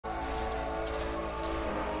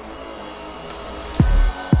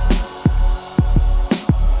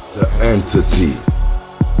entity,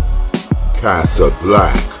 Casa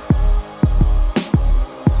Black.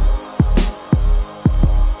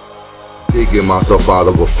 Digging myself out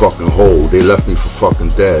of a fucking hole. They left me for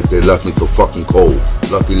fucking dead. They left me so fucking cold.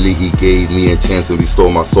 Luckily he gave me a chance and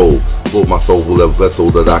restored my soul. Filled my soul with a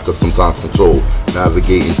vessel that I could sometimes control.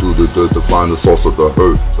 Navigating through the dirt to find the source of the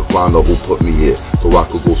hurt, to find out who put me here, so I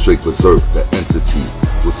could go straight berserk. The entity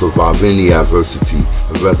will survive any adversity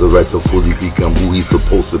and resurrect to fully become who he's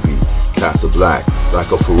supposed to be. Casa Black,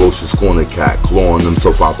 like a ferocious corner cat, clawing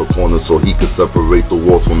himself out the corner so he could separate the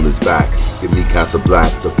walls from his back. Give me Casa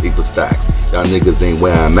Black, the paper stacks. Y'all niggas ain't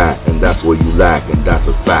where I'm at, and that's where you lack, and that's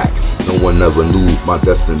a fact. No one ever knew my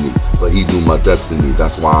destiny, but he knew my destiny.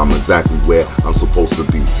 That's why I'm exactly where I'm supposed to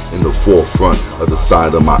be, in the forefront of the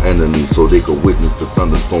side of my enemy, so they could witness the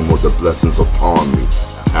thunderstorm of the blessings upon me.